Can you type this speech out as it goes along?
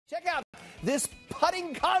Check out this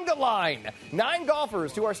putting conga line. 9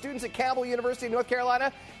 golfers who are students at Campbell University in North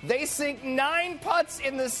Carolina. They sink 9 putts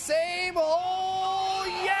in the same hole.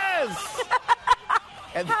 Yes!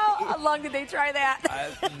 And how long did they try that?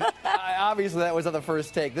 Obviously, that was on the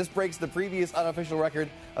first take. This breaks the previous unofficial record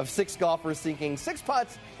of 6 golfers sinking 6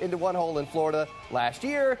 putts into one hole in Florida last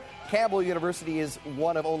year. Campbell University is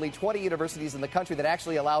one of only 20 universities in the country that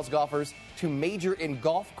actually allows golfers to major in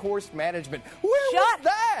golf course management. Where was that?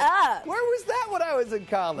 Up. Where was that when I was in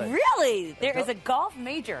college? Really? There is a golf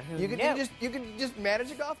major. You can just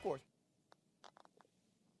manage a golf course.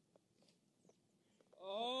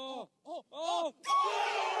 Oh!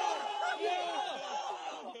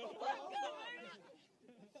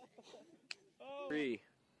 3,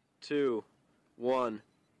 2, 1.